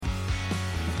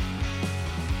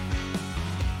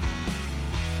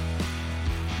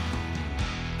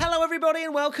everybody,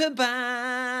 and welcome back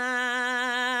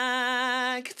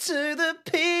to the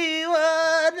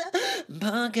P1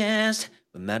 podcast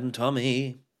with Matt and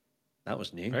Tommy. That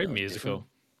was new. Very that was musical.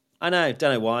 Different. I know,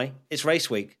 don't know why. It's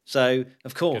race week. So,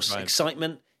 of course, vibes.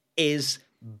 excitement is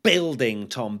building,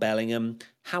 Tom Bellingham.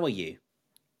 How are you?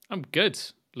 I'm good.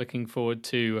 Looking forward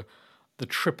to the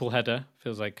triple header.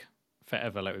 Feels like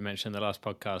forever, like we mentioned in the last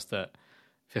podcast, that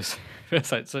feels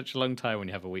like such a long time when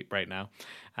you have a week break now.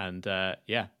 And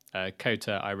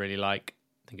Kota I really like.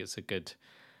 I think it's a good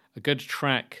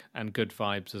track and good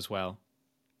vibes as well.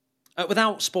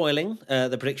 Without spoiling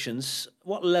the predictions,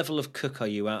 what level of cook are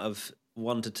you out of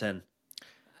 1 to 10?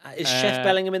 Is Chef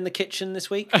Bellingham in the kitchen this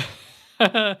week?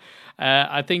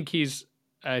 I think he's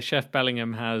Chef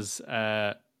Bellingham has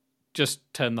just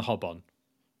turned the hob on,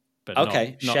 but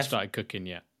not started cooking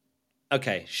yet.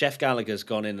 Okay, Chef Gallagher's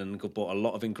gone in and bought a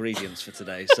lot of ingredients for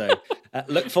today, so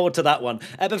look forward to that one.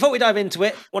 Before we dive into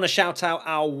it, I want to shout out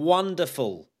our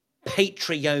wonderful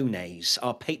Patreones,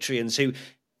 our Patreons, who,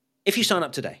 if you sign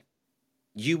up today,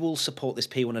 you will support this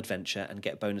P1 adventure and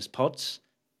get bonus pods,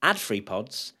 ad-free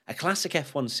pods, a classic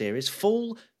F1 series,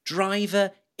 full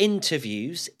driver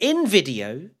interviews in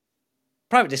video,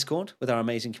 private Discord with our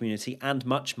amazing community, and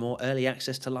much more, early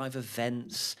access to live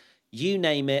events. You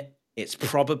name it, it's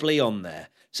probably on there.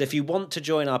 So if you want to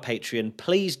join our Patreon,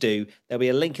 please do. There'll be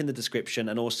a link in the description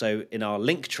and also in our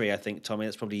link tree, I think, Tommy.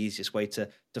 That's probably the easiest way to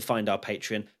find our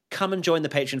Patreon. Come and join the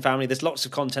Patreon family. There's lots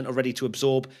of content already to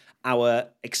absorb. Our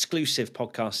exclusive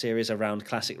podcast series around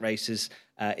classic races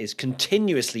is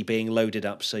continuously being loaded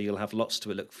up, so you'll have lots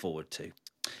to look forward to.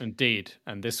 Indeed.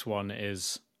 And this one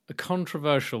is a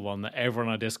controversial one that everyone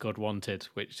on our Discord wanted,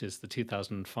 which is the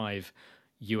 2005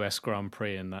 US Grand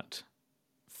Prix in that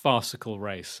farcical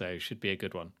race, so should be a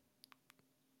good one.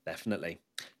 Definitely.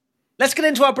 Let's get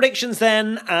into our predictions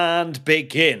then and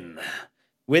begin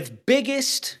with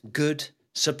biggest good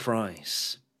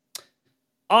surprise.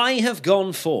 I have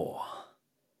gone for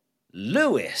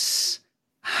Lewis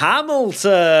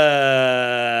Hamilton.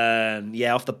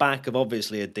 Yeah, off the back of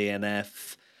obviously a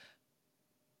DNF.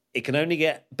 It can only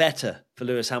get better for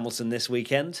Lewis Hamilton this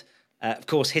weekend. Of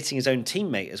course, hitting his own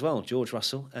teammate as well, George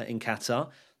Russell, in Qatar.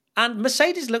 And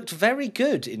Mercedes looked very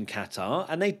good in Qatar,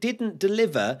 and they didn't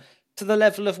deliver to the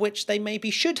level of which they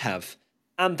maybe should have.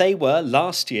 And they were,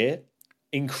 last year,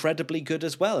 incredibly good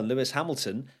as well. And Lewis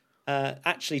Hamilton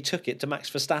actually took it to Max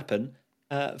Verstappen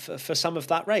for some of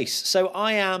that race. So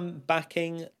I am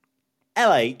backing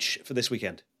LH for this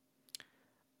weekend.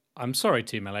 I'm sorry,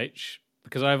 Team LH,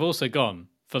 because I've also gone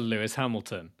for Lewis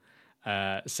Hamilton.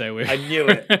 I knew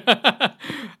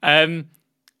it.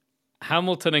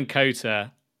 Hamilton and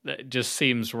Kota, it just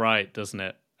seems right, doesn't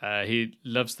it? He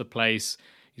loves the place.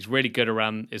 He's really good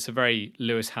around. It's a very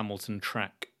Lewis Hamilton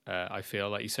track, I feel.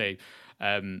 Like you say,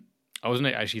 I wasn't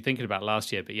actually thinking about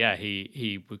last year, but yeah,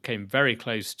 he came very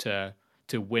close to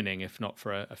winning, if not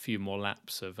for a few more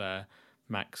laps of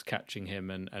Max catching him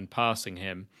and passing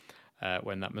him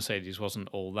when that Mercedes wasn't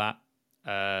all that.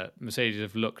 Mercedes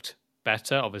have looked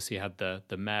better. Obviously had the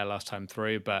mare last time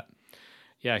through, but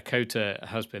yeah, Kota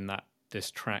has been this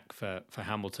track for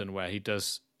Hamilton where he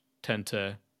does tend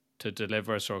to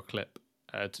deliver. I saw a clip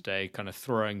today kind of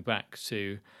throwing back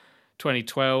to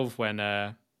 2012 when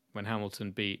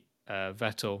Hamilton beat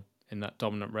Vettel in that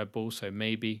dominant Red Bull. So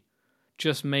maybe,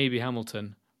 just maybe,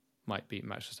 Hamilton might beat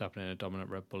Max Verstappen in a dominant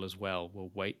Red Bull as well.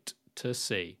 We'll wait to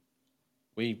see.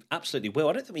 We absolutely will.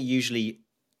 I don't think we usually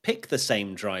pick the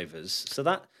same drivers, so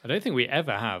that I don't think we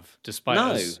ever have, despite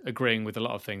us agreeing with a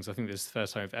lot of things. I think this is the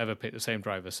first time we've ever picked the same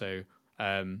driver. So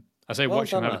I say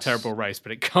watch him have a terrible race,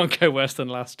 but it can't go worse than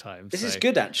last time. This is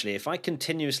good, actually. If I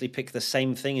continuously pick the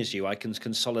same thing as you, I can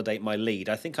consolidate my lead.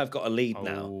 I think I've got a lead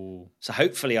now. So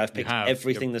hopefully I've picked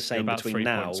everything the same between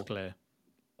now. 3 points clear.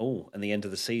 Oh, and the end of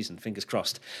the season. Fingers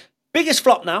crossed. Biggest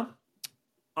flop now.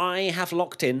 I have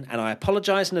locked in, and I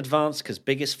apologise in advance because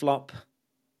biggest flop,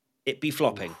 it be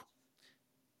flopping.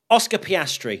 Oscar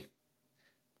Piastri.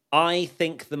 I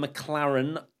think the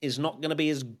McLaren is not going to be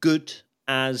as good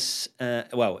as,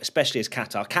 especially as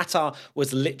Qatar. Qatar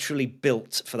was literally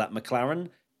built for that McLaren.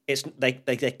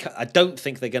 I don't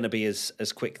think they're going to be as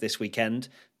quick this weekend.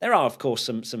 There are, of course,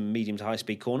 some medium to high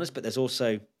speed corners, but there's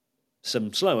also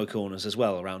some slower corners as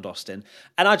well around Austin.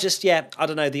 And I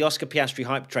don't know, the Oscar Piastri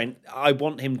hype train, I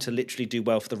want him to literally do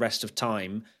well for the rest of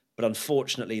time, but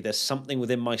unfortunately there's something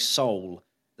within my soul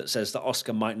that says that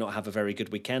Oscar might not have a very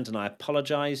good weekend, and I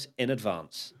apologise in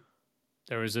advance.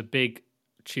 There is a big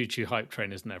choo-choo hype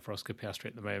train, isn't there, for Oscar Piastri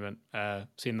at the moment?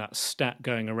 Seen that stat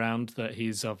going around that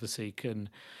he's obviously can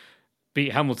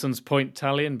beat Hamilton's point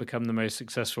tally and become the most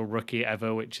successful rookie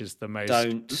ever, which is the most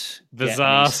Don't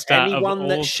bizarre stat anyone of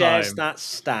that all shares time. that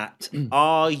stat.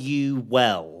 Are you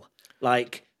well?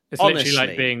 Like, It's honestly, literally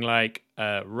like being like,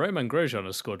 Romain Grosjean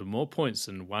has scored more points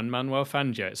than Juan Manuel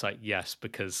Fangio. It's like, yes,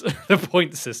 because the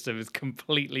point system is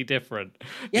completely different.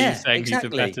 yeah, He's saying exactly.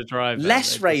 he's a better driver.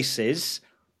 Less races.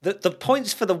 The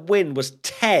points for the win was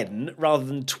 10 rather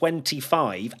than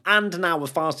 25, and now the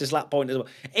fastest lap point as well.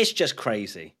 It's just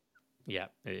crazy. Yeah,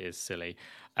 it is silly.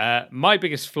 My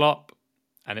biggest flop,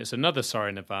 and it's another sorry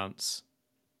in advance.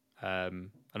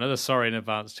 Another sorry in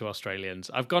advance to Australians.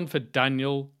 I've gone for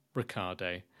Daniel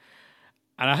Ricciardo.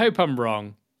 And I hope I'm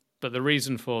wrong, but the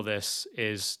reason for this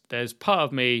is there's part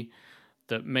of me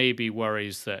that maybe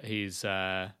worries that he's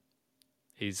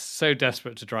so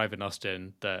desperate to drive in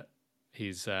Austin that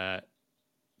he's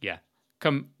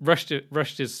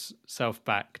rushed himself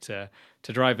back to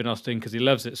drive in Austin because he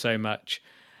loves it so much.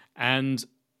 And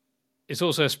it's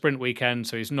also a sprint weekend,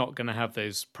 so he's not going to have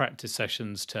those practice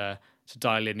sessions to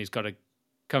dial in. He's got to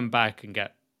come back and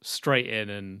get straight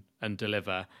in and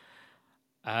deliver.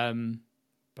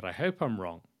 But I hope I'm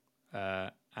wrong,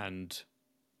 and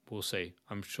we'll see.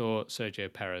 I'm sure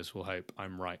Sergio Perez will hope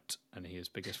I'm right, and he is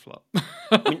biggest flop.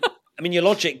 I mean, your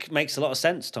logic makes a lot of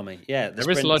sense, Tommy. Yeah, there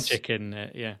is logic in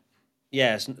it, yeah.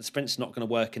 Yeah, the sprint's not going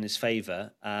to work in his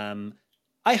favour.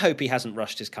 I hope he hasn't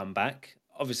rushed his comeback.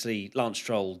 Obviously, Lance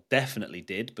Stroll definitely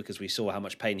did, because we saw how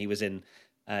much pain he was in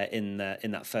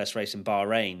that first race in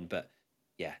Bahrain. But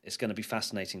yeah, it's going to be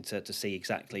fascinating to see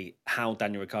exactly how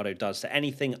Daniel Ricciardo does. So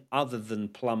anything other than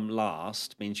plumb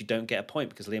last means you don't get a point,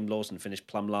 because Liam Lawson finished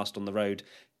plumb last on the road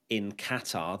in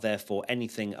Qatar. Therefore,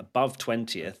 anything above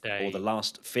 20th or the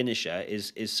last finisher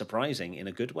is surprising in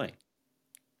a good way.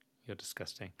 You're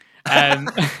disgusting.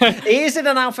 He is in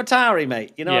an AlphaTauri,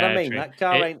 mate. You know what I mean? True. That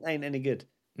car ain't any good.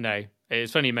 No.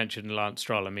 It's funny you mentioned Lance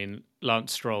Stroll. I mean,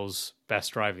 Lance Stroll's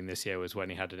best driving this year was when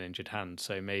he had an injured hand.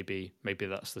 So maybe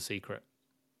that's the secret.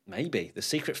 Maybe the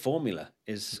secret formula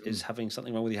is having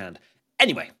something wrong with your hand.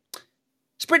 Anyway,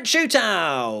 sprint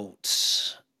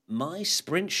shootout. My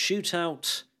sprint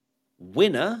shootout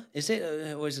winner, is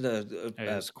it? Or is it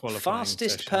a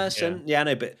fastest person? Yeah, I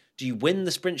know, but do you win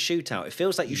the sprint shootout? It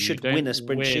feels like you should win a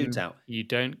sprint shootout. You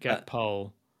don't get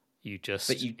pole. You just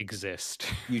exist.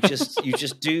 You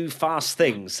just do fast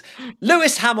things.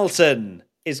 Lewis Hamilton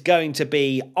is going to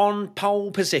be on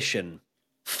pole position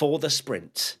for the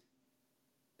sprint.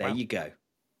 There you go.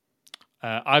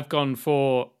 I've gone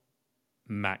for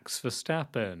Max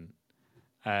Verstappen.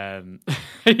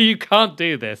 You can't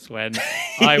do this when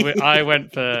I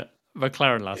went for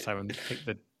McLaren last time and picked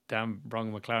the damn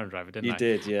wrong McLaren driver, didn't I? You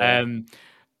did, yeah.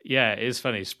 Yeah, it is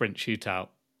funny. Sprint shootout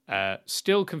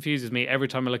still confuses me every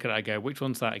time I look at it. I go, which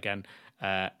one's that again?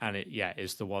 And it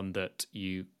is the one that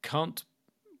you can't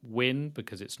win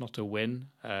because it's not a win.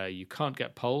 You can't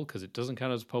get pole because it doesn't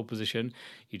count as a pole position.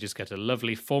 You just get a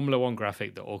lovely Formula One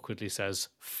graphic that awkwardly says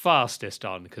fastest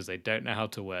on because they don't know how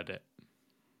to word it.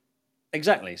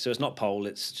 Exactly. So it's not pole,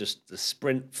 it's just the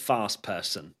sprint fast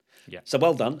person. Yeah. So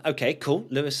well done. Okay, cool.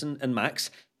 Lewis and Max.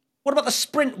 What about the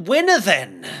sprint winner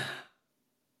then?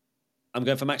 I'm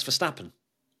going for Max Verstappen.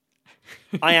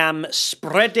 I am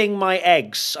spreading my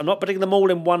eggs. I'm not putting them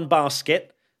all in one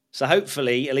basket. So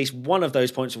hopefully at least one of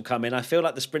those points will come in. I feel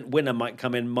like the sprint winner might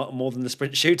come in more than the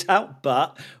sprint shootout,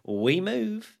 but we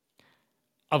move.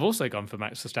 I've also gone for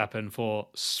Max Verstappen for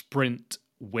sprint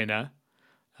winner.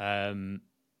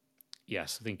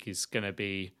 Yes, I think he's going to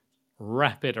be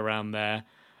rapid around there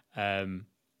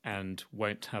and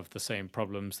won't have the same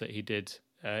problems that he did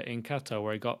in Qatar,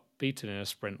 where he got beaten in a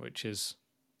sprint, which is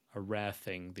a rare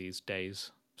thing these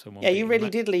days. Yeah, you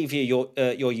really did leave your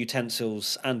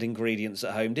utensils and ingredients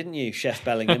at home, didn't you, Chef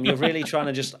Bellingham? You're really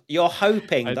trying to you're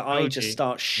hoping that I just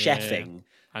start chefing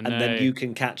and then you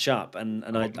can catch up. And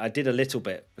I did a little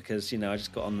bit because, I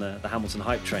just got on the Hamilton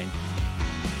hype train.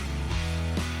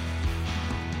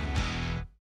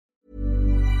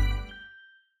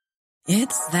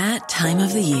 It's that time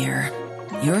of the year.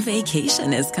 Your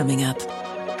vacation is coming up.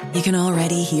 You can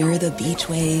already hear the beach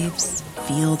waves,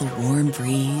 feel the warm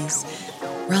breeze,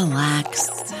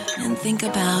 relax, and think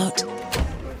about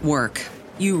work.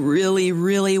 You really,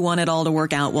 really want it all to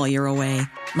work out while you're away.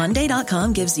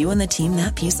 Monday.com gives you and the team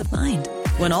that peace of mind.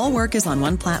 When all work is on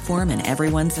one platform and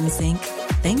everyone's in sync,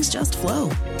 things just flow.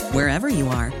 Wherever you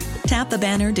are, tap the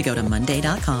banner to go to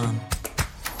Monday.com.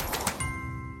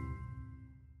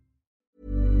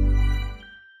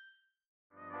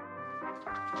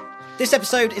 This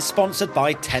episode is sponsored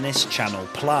by Tennis Channel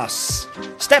Plus.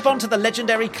 Step onto the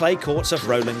legendary clay courts of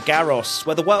Roland Garros,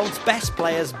 where the world's best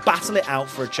players battle it out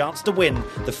for a chance to win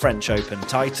the French Open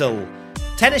title.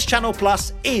 Tennis Channel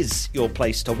Plus is your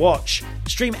place to watch.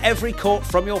 Stream every court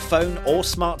from your phone or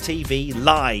smart TV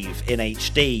live in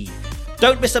HD.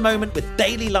 Don't miss a moment with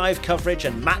daily live coverage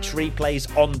and match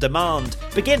replays on demand,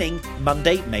 beginning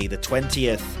Monday, May the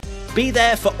 20th. Be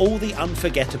there for all the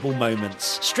unforgettable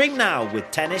moments. Stream now with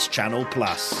Tennis Channel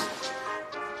Plus.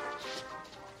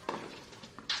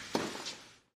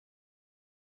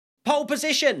 Pole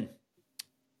position.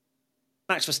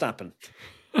 Max Verstappen.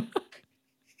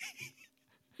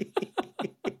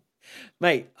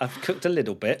 Mate, I've cooked a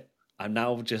little bit. I'm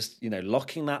now just,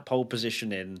 locking that pole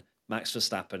position in. Max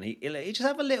Verstappen. He just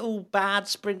have a little bad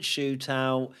sprint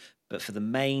shootout, but for the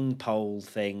main pole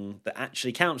thing that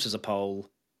actually counts as a pole,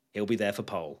 he'll be there for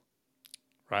pole.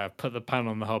 Right, I've put the pan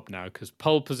on the hob now because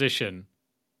pole position.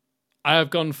 I have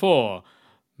gone for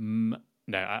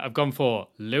I've gone for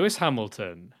Lewis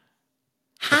Hamilton.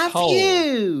 Have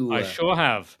you? I sure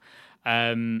have.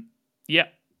 Yeah,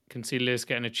 can see Lewis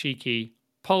getting a cheeky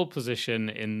pole position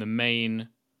in the main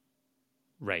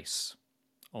race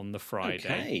on the Friday.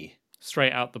 Okay.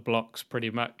 Straight out the blocks, pretty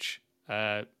much.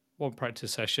 One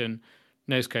practice session,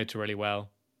 knows Kota really well,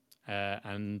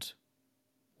 and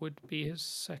would be his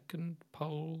second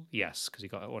pole. Yes, because he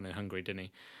got one in Hungary, didn't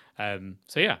he?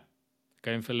 So yeah,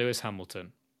 going for Lewis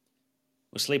Hamilton.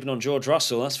 We're sleeping on George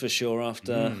Russell, that's for sure,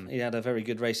 after he had a very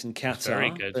good race in Qatar. Very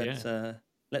good, but,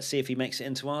 let's see if he makes it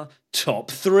into our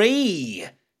top three.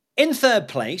 In third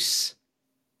place,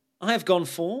 I have gone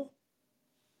for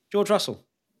George Russell.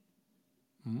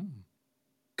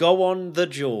 Go on the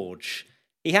George.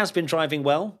 He has been driving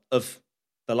well of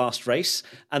the last race,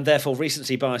 and therefore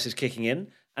recency bias is kicking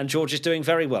in, and George is doing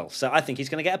very well. So I think he's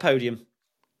going to get a podium.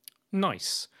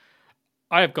 Nice.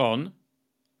 I have gone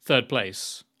third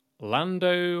place,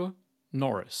 Lando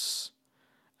Norris.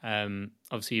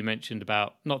 Obviously, you mentioned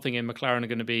about not thinking McLaren are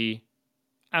going to be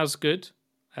as good.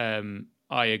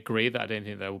 I agree that I don't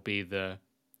think they will be the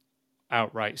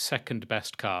outright second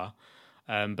best car.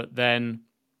 But then,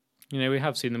 we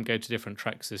have seen them go to different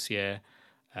tracks this year,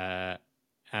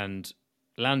 and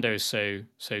Lando is so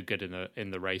good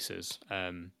in the races.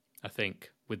 I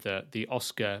think with the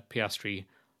Oscar Piastri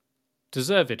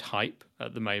deserved hype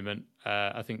at the moment,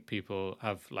 I think people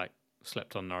have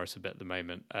slept on Norris a bit at the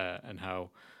moment, and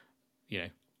how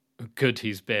good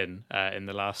he's been in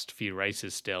the last few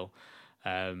races still,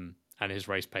 and his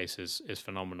race pace is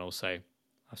phenomenal. So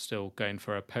I'm still going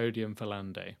for a podium for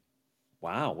Lando.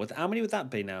 Wow. How many would that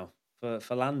be now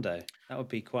for Lando? That would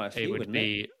be quite a few, wouldn't it? It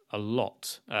would be a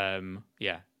lot. It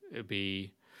would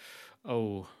be...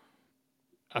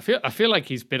 I feel like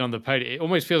he's been on the podium. It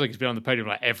almost feels like he's been on the podium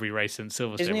every race since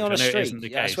Silverstone. Isn't he on a streak? Isn't the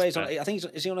case, I think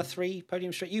is he on a 3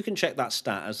 podium streak? You can check that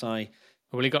stat as I...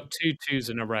 Well, he got 2 2s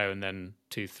in a row and then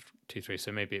 2 3,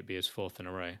 so maybe it'd be his 4th in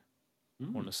a row,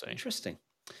 I want to say. Interesting.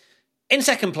 In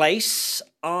second place,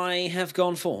 I have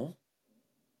gone for...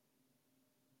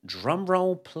 Drum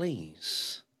roll,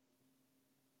 please.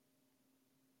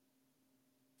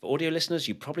 For audio listeners,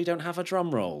 you probably don't have a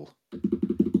drum roll.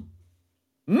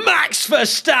 Max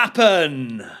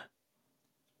Verstappen!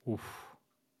 Oof.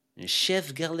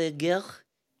 Chef Gallagher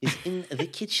is in the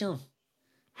kitchen.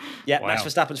 Yeah, Wow. Max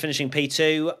Verstappen's finishing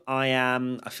P2.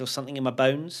 I feel something in my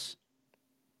bones.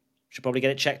 Should probably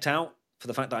get it checked out for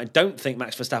the fact that I don't think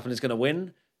Max Verstappen is going to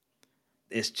win.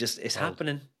 It's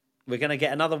happening. We're going to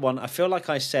get another one. I feel like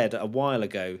I said a while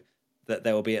ago that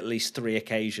there will be at least 3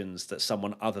 occasions that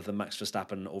someone other than Max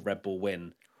Verstappen or Red Bull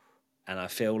win. And I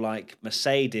feel like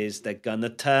Mercedes, they're going to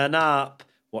turn up,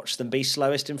 watch them be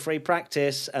slowest in free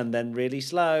practice, and then really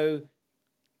slow.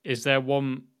 Is there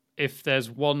one... If there's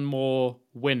one more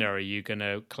winner, are you going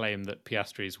to claim that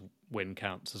Piastri's win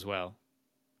counts as well?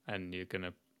 And you're going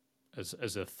to... As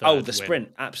a third Oh, the win?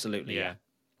 sprint. Absolutely, yeah.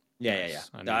 Yeah. Yes,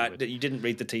 I knew you You didn't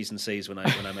read the T's and C's when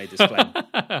I made this claim.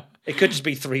 It could just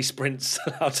be 3 sprints.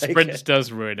 I'll take Sprints it.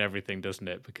 does ruin everything, doesn't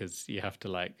it? Because you have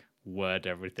to word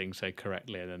everything so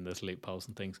correctly, and then there's loopholes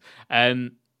and things. I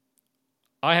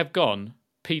have gone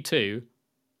P2,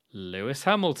 Lewis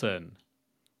Hamilton.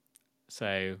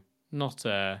 So not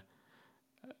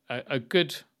a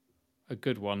good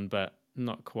one, but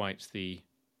not quite the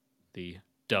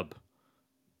dub.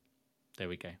 There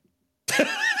we go.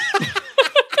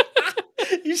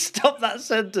 You stopped that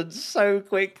sentence so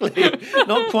quickly.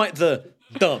 Not quite the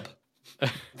dub.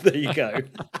 There you go.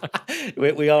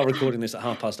 We are recording this at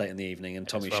 8:30 in the evening, and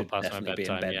Tommy should definitely be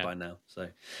in bed by now. So,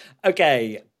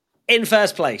 okay. In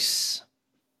first place,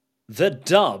 the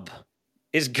dub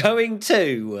is going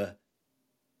to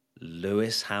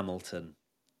Lewis Hamilton.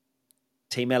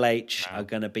 Team LH are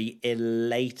going to be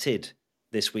elated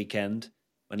this weekend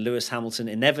when Lewis Hamilton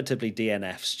inevitably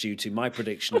DNFs due to my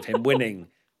prediction of him winning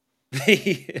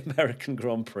the American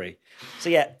Grand Prix. So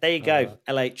yeah, there you go.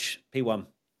 LH P1.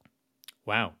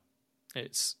 Wow.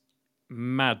 It's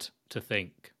mad to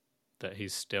think that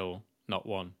he's still not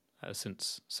won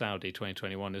since Saudi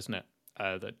 2021, isn't it?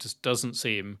 That just doesn't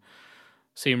seem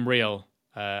real.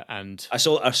 And I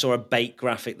saw a bait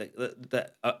graphic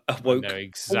that awoke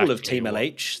all of Team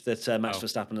LH that Max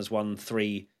Verstappen has won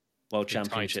 3 world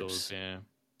championships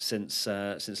since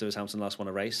Lewis Hamilton last won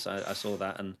a race. I saw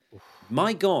that, and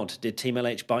my God, did Team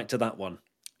LH bite to that one?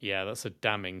 Yeah, that's a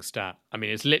damning stat. I mean,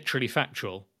 it's literally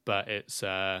factual, but it's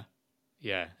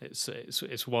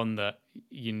it's one that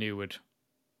you knew would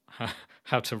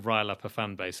how to rile up a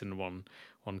fan base in one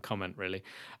comment, really.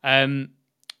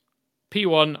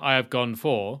 P1, I have gone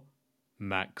for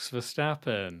Max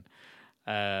Verstappen,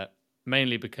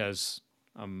 mainly because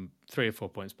I'm 3 or 4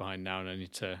 points behind now, and I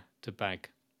need to bag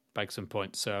some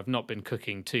points. So I've not been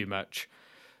cooking too much.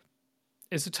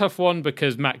 It's a tough one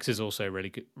because Max is also really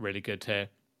good here.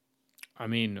 I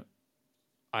mean,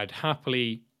 I'd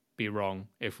happily be wrong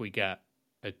if we get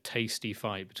a tasty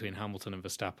fight between Hamilton and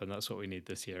Verstappen. That's what we need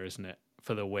this year, isn't it?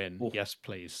 For the win. Ooh. Yes,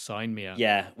 please. Sign me up.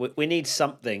 Yeah, we need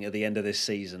something at the end of this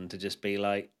season to just be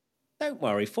like, don't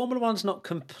worry, Formula One's not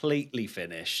completely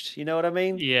finished. You know what I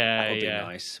mean? Yeah, that would be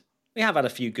nice. We have had a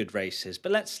few good races,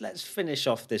 but let's finish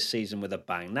off this season with a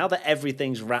bang. Now that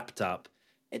everything's wrapped up,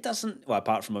 it doesn't, well,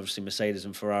 apart from obviously Mercedes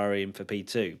and Ferrari and for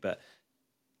P2, but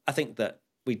I think that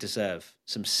we deserve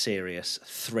some serious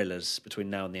thrillers between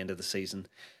now and the end of the season.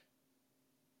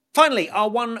 Finally, our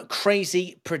one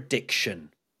crazy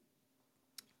prediction.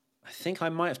 I think I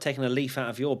might have taken a leaf out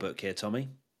of your book here, Tommy.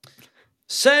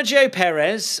 Sergio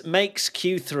Perez makes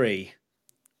Q3.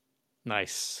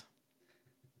 Nice.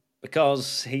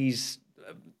 Because he's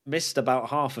missed about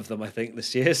half of them, I think,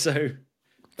 this year, so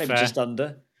maybe just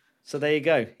under. So there you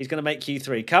go. He's going to make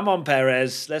Q3. Come on,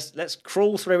 Perez. Let's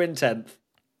crawl through in 10th.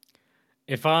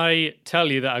 If I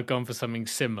tell you that I've gone for something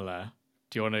similar,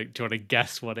 do you want to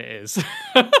guess what it is?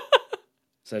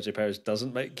 Sergio Perez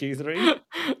doesn't make Q3?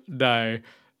 No.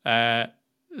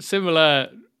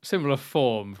 Similar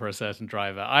form for a certain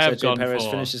driver. Sergio Perez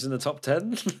finishes in the top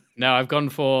 10? No, I've gone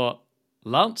for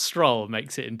Lance Stroll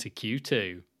makes it into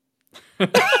Q2.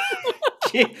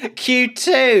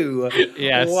 Q2?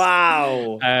 Yes.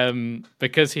 Wow.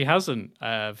 Because he hasn't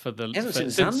since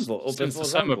the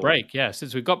summer break. Yeah,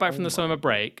 since we got back from the summer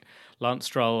break, Lance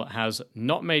Stroll has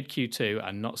not made Q2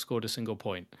 and not scored a single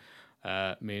point.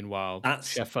 Meanwhile,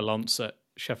 Chef Alonso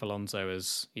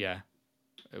is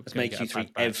has made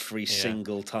Q3 every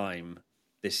single time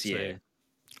this year.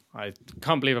 I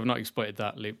can't believe I've not exploited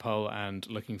that loophole, and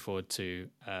looking forward to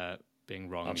being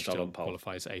wrong. He still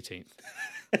qualifies 18th.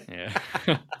 Yeah.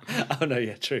 Oh no,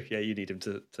 yeah, true. Yeah, you need him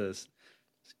to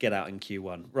get out in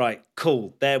Q1. Right,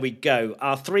 cool. There we go.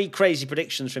 Our 3 crazy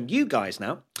predictions from you guys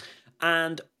now,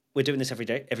 and we're doing this every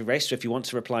day, every race. So if you want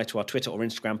to reply to our Twitter or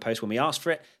Instagram post when we ask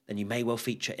for it, then you may well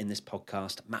feature in this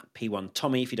podcast. Matt P1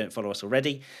 Tommy, if you don't follow us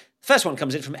already. First one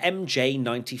comes in from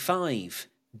MJ95.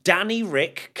 Danny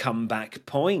Rick comeback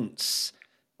points.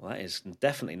 Well, that is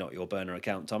definitely not your burner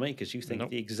account, Tommy, because you think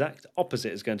the exact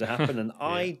opposite is going to happen, and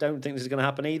I don't think this is going to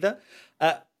happen either.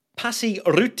 Passi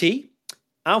Ruti,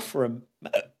 Alfa.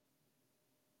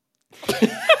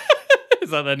 Is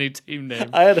that their new team name?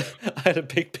 I had a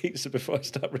big pizza before I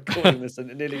started recording this, and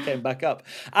it nearly came back up.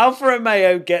 Alfa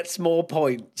Romeo gets more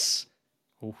points.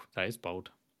 Oh, that is bold.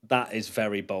 That is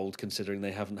very bold, considering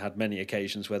they haven't had many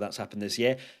occasions where that's happened this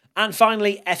year. And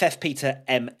finally, FF Peter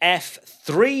MF,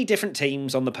 3 different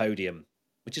teams on the podium,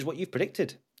 which is what you've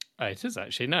predicted. It is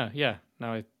actually. Now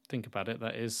I think about it,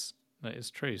 that is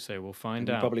true. So we'll find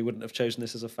out. You probably wouldn't have chosen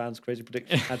this as a fan's crazy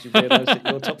prediction had you realised that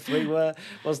your top 3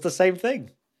 was the same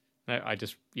thing. No, I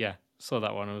just saw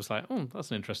that one and was like, oh, that's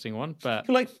an interesting one. But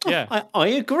you're like, I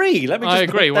agree. I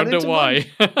agree. Wonder why.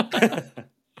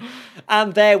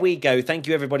 And there we go. Thank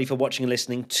you, everybody, for watching and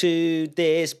listening to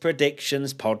this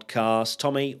predictions podcast.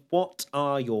 Tommy, what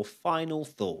are your final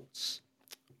thoughts?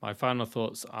 My final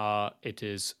thoughts are it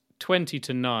is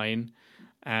 20-9,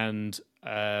 and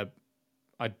I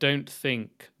don't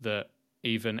think that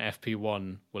even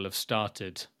FP1 will have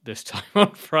started this time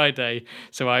on Friday,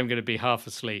 so I'm going to be half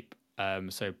asleep.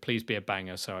 So please be a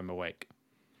banger so I'm awake.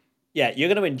 Yeah, you're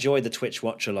going to enjoy the Twitch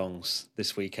watch-alongs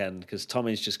this weekend, because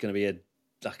Tommy's just going to be a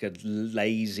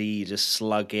lazy, just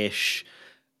sluggish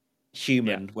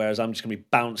human, whereas I'm just going to be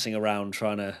bouncing around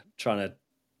trying to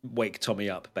wake Tommy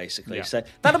up, basically. Yeah. So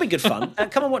that'll be good fun.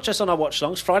 Come and watch us on our watch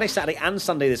longs Friday, Saturday, and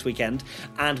Sunday this weekend,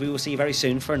 and we will see you very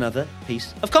soon for another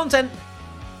piece of content.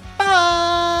 Bye.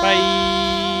 Bye.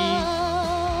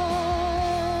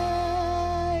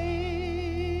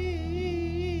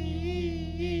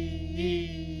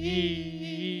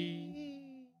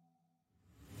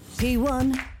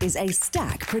 P1 is a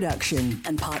Stack production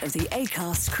and part of the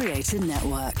Acast Creator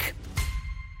Network.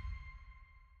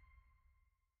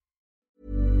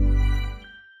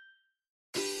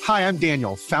 Hi, I'm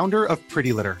Daniel, founder of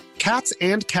Pretty Litter. Cats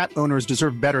and cat owners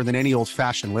deserve better than any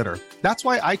old-fashioned litter. That's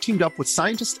why I teamed up with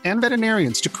scientists and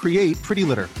veterinarians to create Pretty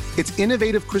Litter. Its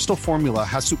innovative crystal formula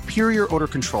has superior odor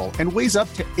control and weighs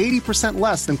up to 80%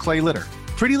 less than clay litter.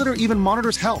 Pretty Litter even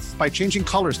monitors health by changing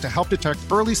colors to help detect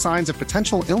early signs of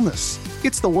potential illness.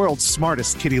 It's the world's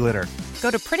smartest kitty litter. Go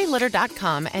to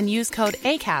prettylitter.com and use code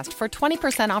ACAST for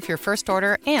 20% off your first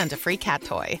order and a free cat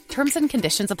toy. Terms and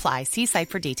conditions apply. See site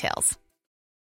for details.